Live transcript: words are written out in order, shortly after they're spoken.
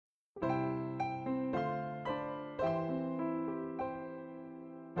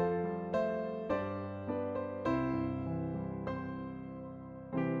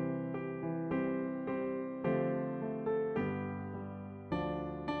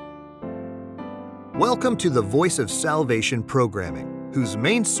Welcome to the Voice of Salvation programming, whose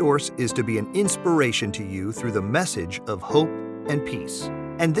main source is to be an inspiration to you through the message of hope and peace.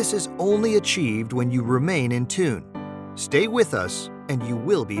 And this is only achieved when you remain in tune. Stay with us, and you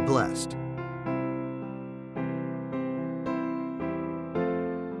will be blessed.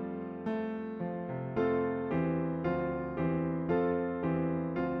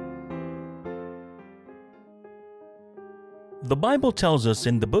 The Bible tells us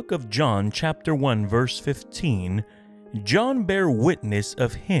in the book of John, chapter 1, verse 15, John bare witness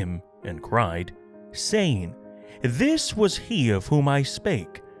of him, and cried, saying, This was he of whom I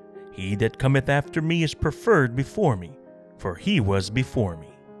spake. He that cometh after me is preferred before me, for he was before me.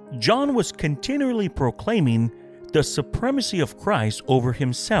 John was continually proclaiming the supremacy of Christ over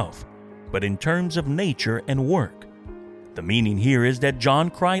himself, but in terms of nature and work. The meaning here is that John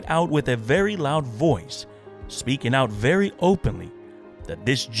cried out with a very loud voice, speaking out very openly, that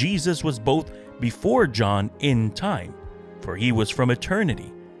this Jesus was both before John in time, for he was from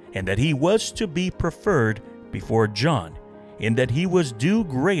eternity, and that he was to be preferred before John, in that he was due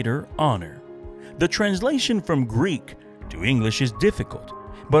greater honor. The translation from Greek to English is difficult,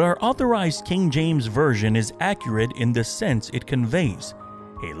 but our authorized King James Version is accurate in the sense it conveys.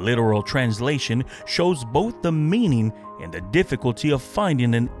 A literal translation shows both the meaning and the difficulty of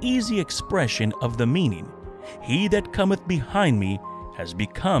finding an easy expression of the meaning. He that cometh behind me has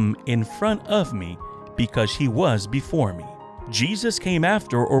become in front of me, because he was before me. Jesus came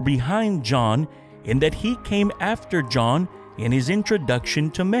after or behind John, in that he came after John in his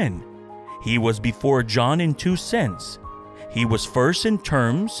introduction to men. He was before John in two senses. He was first in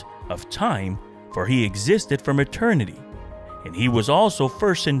terms of time, for he existed from eternity, and he was also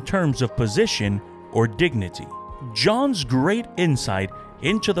first in terms of position or dignity. John's great insight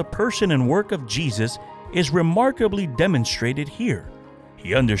into the person and work of Jesus is remarkably demonstrated here.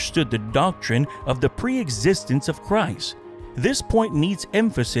 He understood the doctrine of the pre-existence of Christ. This point needs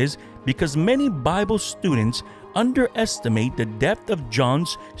emphasis because many Bible students underestimate the depth of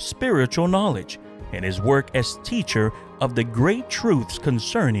John's spiritual knowledge and his work as teacher of the great truths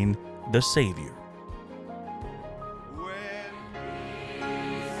concerning the Savior.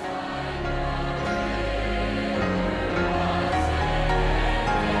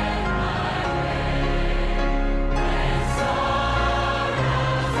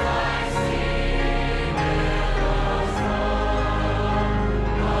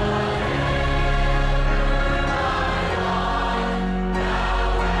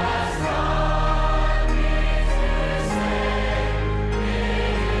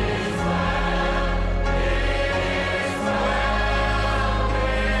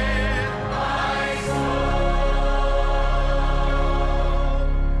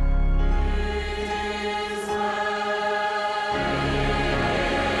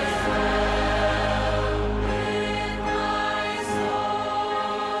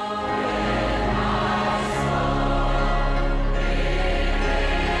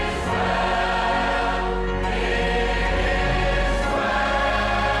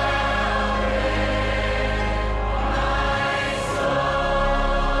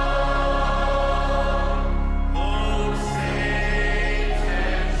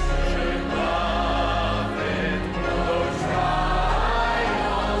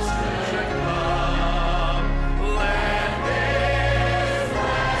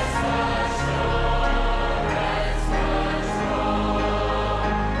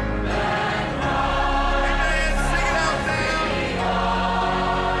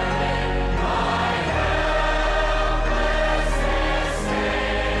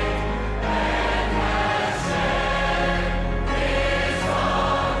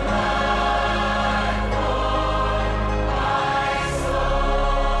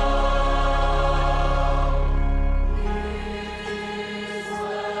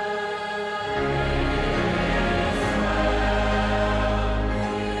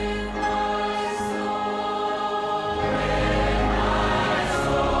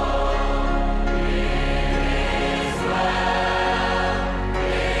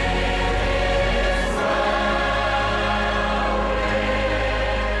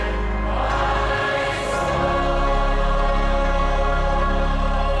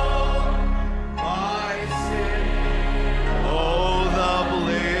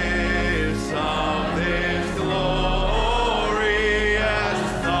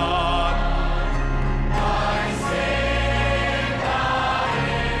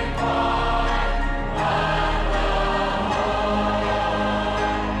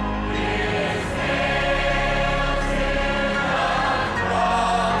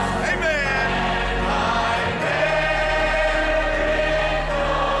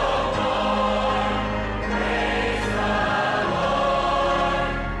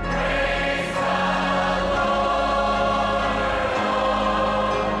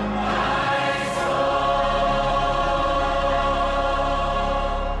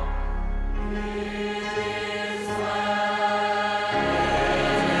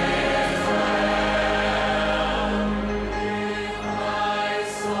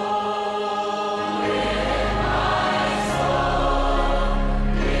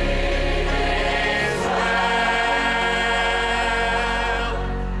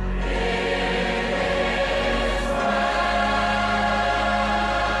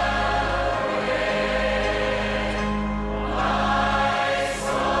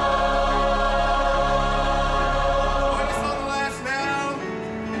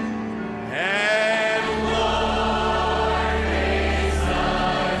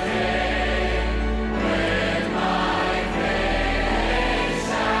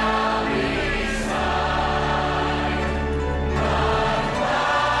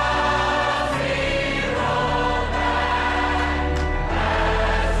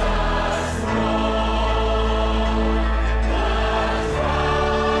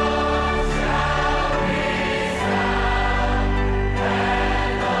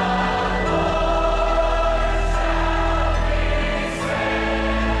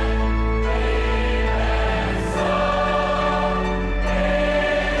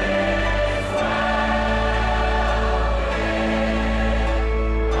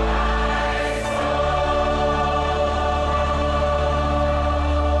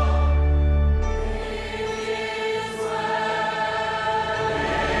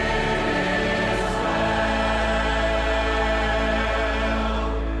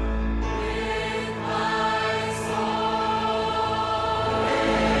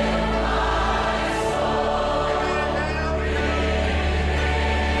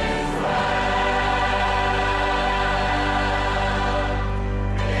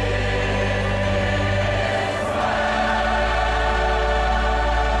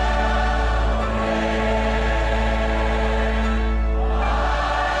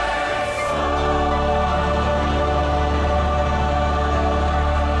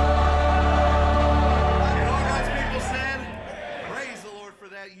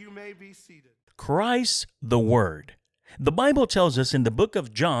 Christ the Word. The Bible tells us in the book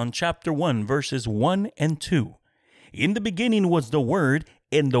of John, chapter 1, verses 1 and 2, "In the beginning was the Word,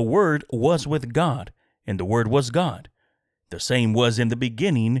 and the Word was with God, and the Word was God. The same was in the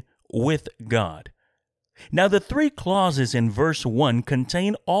beginning with God." Now, the three clauses in verse 1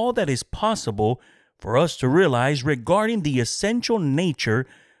 contain all that is possible for us to realize regarding the essential nature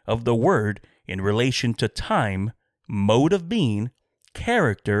of the Word in relation to time, mode of being,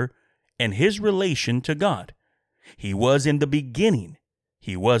 character, and his relation to God. He was in the beginning.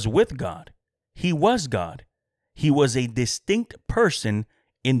 He was with God. He was God. He was a distinct person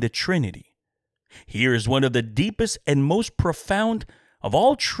in the Trinity. Here is one of the deepest and most profound of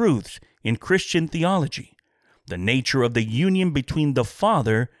all truths in Christian theology. The nature of the union between the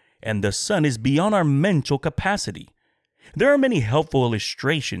Father and the Son is beyond our mental capacity. There are many helpful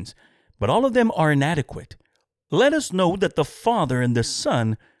illustrations, but all of them are inadequate. Let us know that the Father and the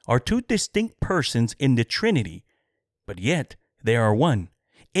Son are two distinct persons in the Trinity, but yet they are one,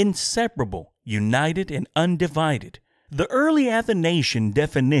 inseparable, united, and undivided. The early Athanasian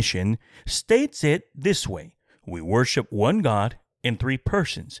definition states it this way: we worship one God in three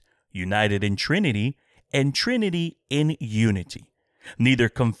persons, united in Trinity, and Trinity in unity, neither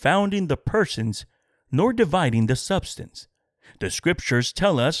confounding the persons nor dividing the substance. The Scriptures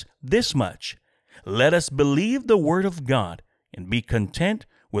tell us this much: let us believe the Word of God and be content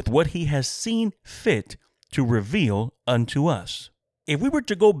with what He has seen fit to reveal unto us. If we were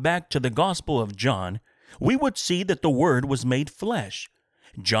to go back to the Gospel of John, we would see that the Word was made flesh.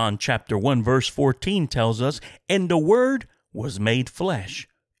 John chapter 1 verse 14 tells us, "And the Word was made flesh,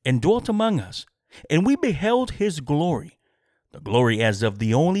 and dwelt among us, and we beheld His glory, the glory as of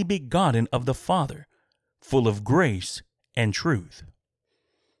the only begotten of the Father, full of grace and truth."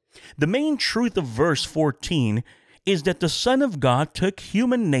 The main truth of verse 14 is that the Son of God took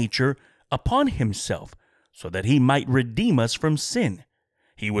human nature upon Himself so that He might redeem us from sin.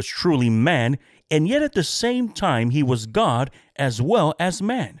 He was truly man, and yet at the same time He was God as well as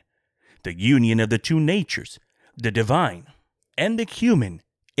man. The union of the two natures, the divine and the human,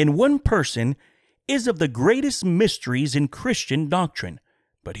 in one person is of the greatest mysteries in Christian doctrine,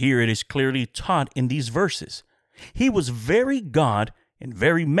 but here it is clearly taught in these verses. He was very God and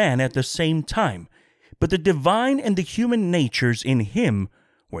very man at the same time, but the divine and the human natures in Him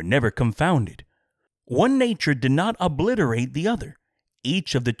were never confounded. One nature did not obliterate the other.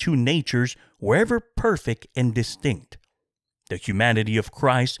 Each of the two natures were ever perfect and distinct. The humanity of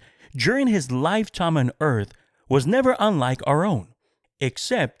Christ during His lifetime on earth was never unlike our own,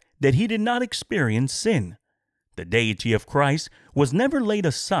 except that He did not experience sin. The deity of Christ was never laid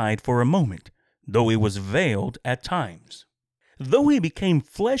aside for a moment, though it was veiled at times. Though He became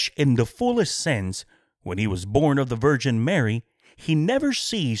flesh in the fullest sense when He was born of the Virgin Mary, He never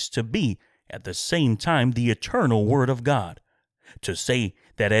ceased to be at the same time the eternal Word of God. To say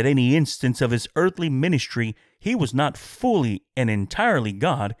that at any instance of His earthly ministry He was not fully and entirely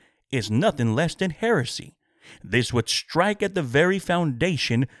God is nothing less than heresy. This would strike at the very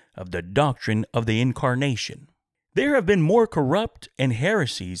foundation of the doctrine of the Incarnation. There have been more corrupt and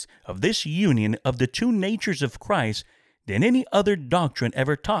heresies of this union of the two natures of Christ than any other doctrine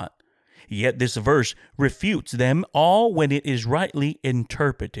ever taught. Yet this verse refutes them all when it is rightly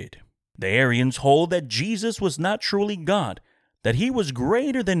interpreted. The Arians hold that Jesus was not truly God, that He was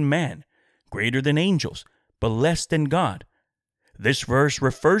greater than man, greater than angels, but less than God. This verse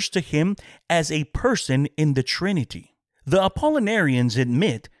refers to Him as a person in the Trinity. The Apollinarians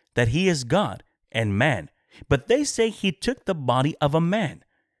admit that He is God and man, but they say He took the body of a man,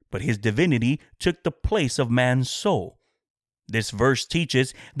 but His divinity took the place of man's soul. This verse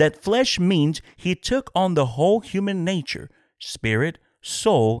teaches that flesh means He took on the whole human nature, spirit,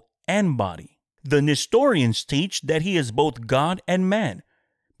 soul, and body. The Nestorians teach that He is both God and man,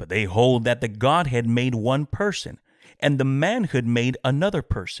 but they hold that the Godhead made one person, and the manhood made another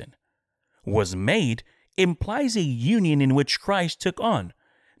person. Was made implies a union in which Christ took on,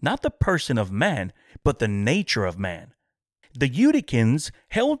 not the person of man, but the nature of man. The Eutychians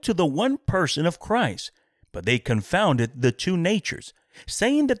held to the one person of Christ, but they confounded the two natures,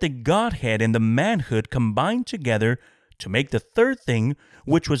 saying that the Godhead and the manhood combined together to make the third thing,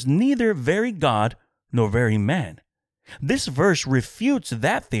 which was neither very God nor very man. This verse refutes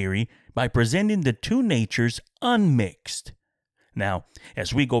that theory by presenting the two natures unmixed. Now,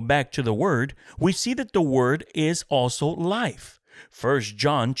 as we go back to the Word, we see that the Word is also life. 1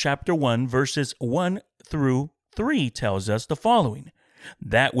 John chapter 1 verses 1 through 3 tells us the following: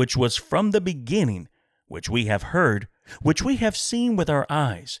 "That which was from the beginning, which we have heard, which we have seen with our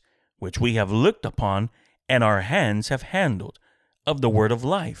eyes, which we have looked upon, and our hands have handled, of the word of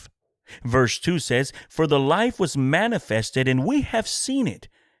life. Verse 2 says, "For the life was manifested, and we have seen it,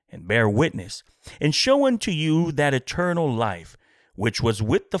 and bear witness, and show unto you that eternal life, which was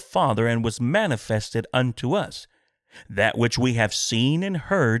with the Father, and was manifested unto us. That which we have seen and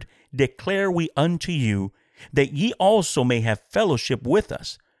heard declare we unto you, that ye also may have fellowship with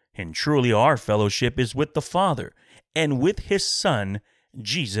us. And truly our fellowship is with the Father, and with his Son,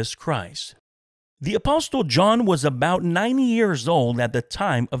 Jesus Christ." The Apostle John was about 90 years old at the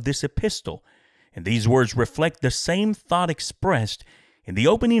time of this epistle, and these words reflect the same thought expressed in the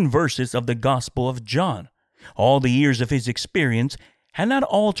opening verses of the Gospel of John. All the years of his experience had not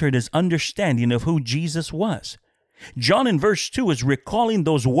altered his understanding of who Jesus was. John in verse 2 is recalling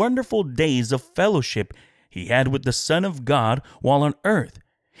those wonderful days of fellowship he had with the Son of God while on earth.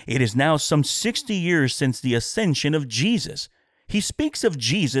 It is now some 60 years since the ascension of Jesus. He speaks of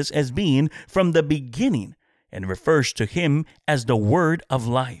Jesus as being from the beginning and refers to him as the Word of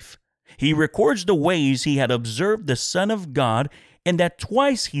life. He records the ways he had observed the Son of God, and that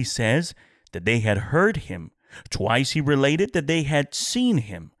twice he says that they had heard him. Twice he related that they had seen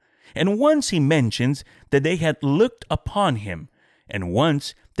him. And once he mentions that they had looked upon him, and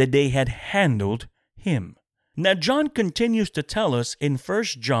once that they had handled him. Now John continues to tell us in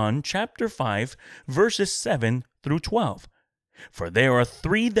 1 John chapter 5, verses 7 through 12. "For there are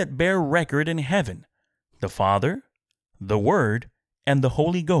three that bear record in heaven, the Father, the Word, and the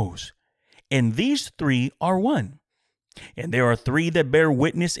Holy Ghost. And these three are one. And there are three that bear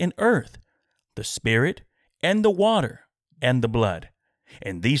witness in earth, the Spirit, and the water, and the blood.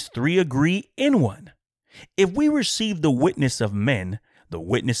 And these three agree in one. If we receive the witness of men, the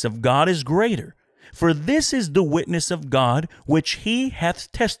witness of God is greater. For this is the witness of God which he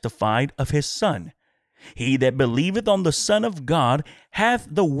hath testified of his Son. He that believeth on the Son of God hath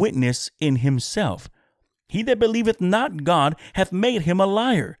the witness in himself. He that believeth not God hath made him a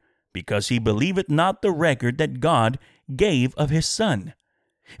liar, because he believeth not the record that God gave of his Son."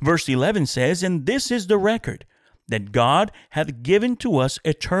 Verse 11 says, "And this is the record, that God hath given to us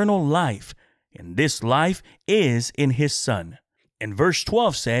eternal life, and this life is in his Son." And verse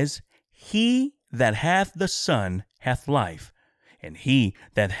 12 says, "He that hath the Son hath life, and he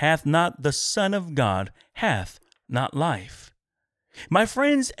that hath not the Son of God hath not life." My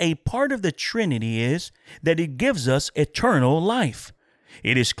friends, a part of the Trinity is that it gives us eternal life.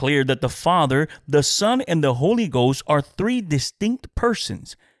 It is clear that the Father, the Son, and the Holy Ghost are three distinct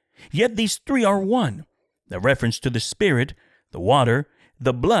persons, yet these three are one. The reference to the Spirit, the water,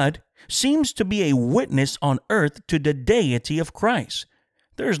 the blood seems to be a witness on earth to the deity of Christ.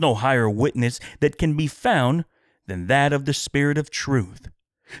 There is no higher witness that can be found than that of the Spirit of truth.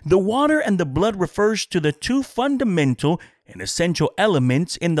 The water and the blood refers to the two fundamental and essential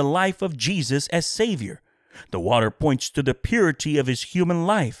elements in the life of Jesus as Savior. The water points to the purity of his human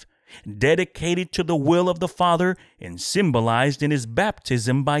life, dedicated to the will of the Father and symbolized in his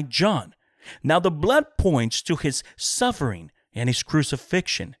baptism by John. Now the blood points to his suffering and his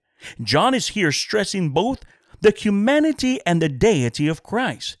crucifixion. John is here stressing both the humanity and the deity of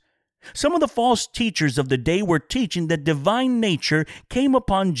Christ. Some of the false teachers of the day were teaching that divine nature came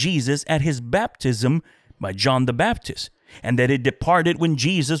upon Jesus at his baptism by John the Baptist, and that it departed when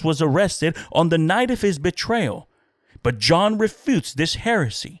Jesus was arrested on the night of his betrayal. But John refutes this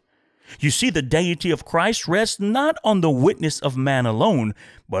heresy. You see, the deity of Christ rests not on the witness of man alone,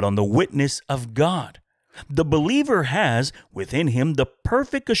 but on the witness of God. The believer has within him the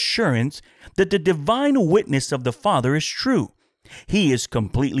perfect assurance that the divine witness of the Father is true. He is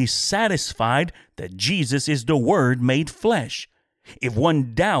completely satisfied that Jesus is the Word made flesh. If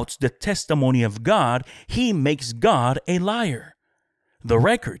one doubts the testimony of God, he makes God a liar. The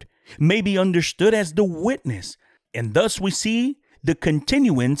record may be understood as the witness, and thus we see the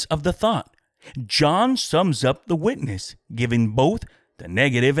continuance of the thought. John sums up the witness, giving both the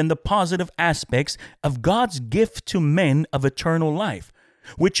negative and the positive aspects of God's gift to men of eternal life,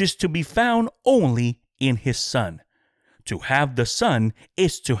 which is to be found only in his Son. To have the Son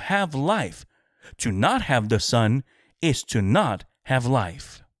is to have life. To not have the Son is to not have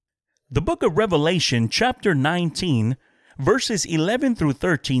life. The book of Revelation, chapter 19, verses 11 through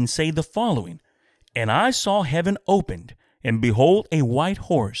 13 say the following, "And I saw heaven opened, and behold a white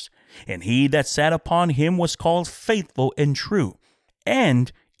horse, and he that sat upon him was called Faithful and True,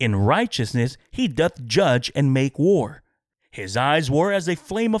 and in righteousness he doth judge and make war. His eyes were as a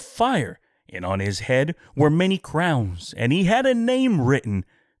flame of fire, and on his head were many crowns, and he had a name written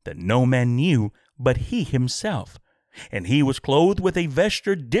that no man knew but he himself. And he was clothed with a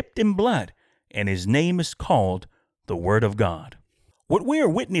vesture dipped in blood, and his name is called the Word of God." What we are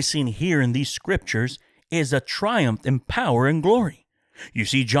witnessing here in these scriptures is a triumph in power and glory. You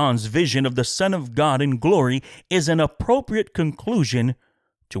see, John's vision of the Son of God in glory is an appropriate conclusion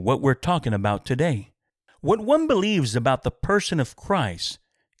to what we're talking about today. What one believes about the person of Christ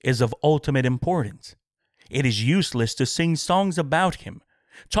is of ultimate importance. It is useless to sing songs about him,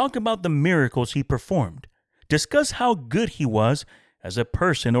 talk about the miracles he performed, discuss how good he was as a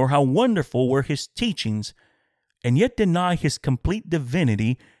person or how wonderful were his teachings, and yet deny his complete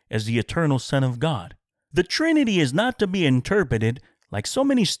divinity as the eternal Son of God. The Trinity is not to be interpreted like so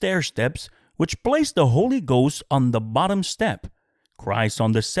many stair steps which place the Holy Ghost on the bottom step, Christ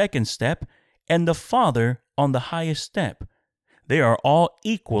on the second step, and the Father on the highest step. They are all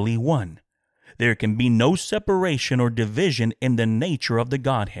equally one. There can be no separation or division in the nature of the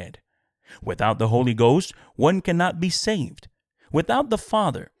Godhead. Without the Holy Ghost, one cannot be saved. Without the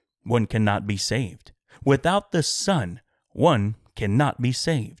Father, one cannot be saved. Without the Son, one cannot be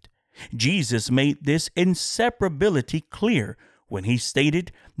saved. Jesus made this inseparability clear when he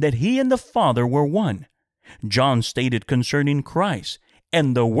stated that he and the Father were one. John stated concerning Christ,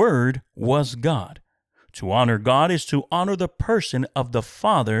 and the Word was God. To honor God is to honor the person of the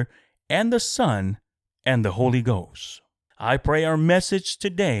Father and the Son and the Holy Ghost. I pray our message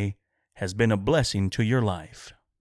today has been a blessing to your life.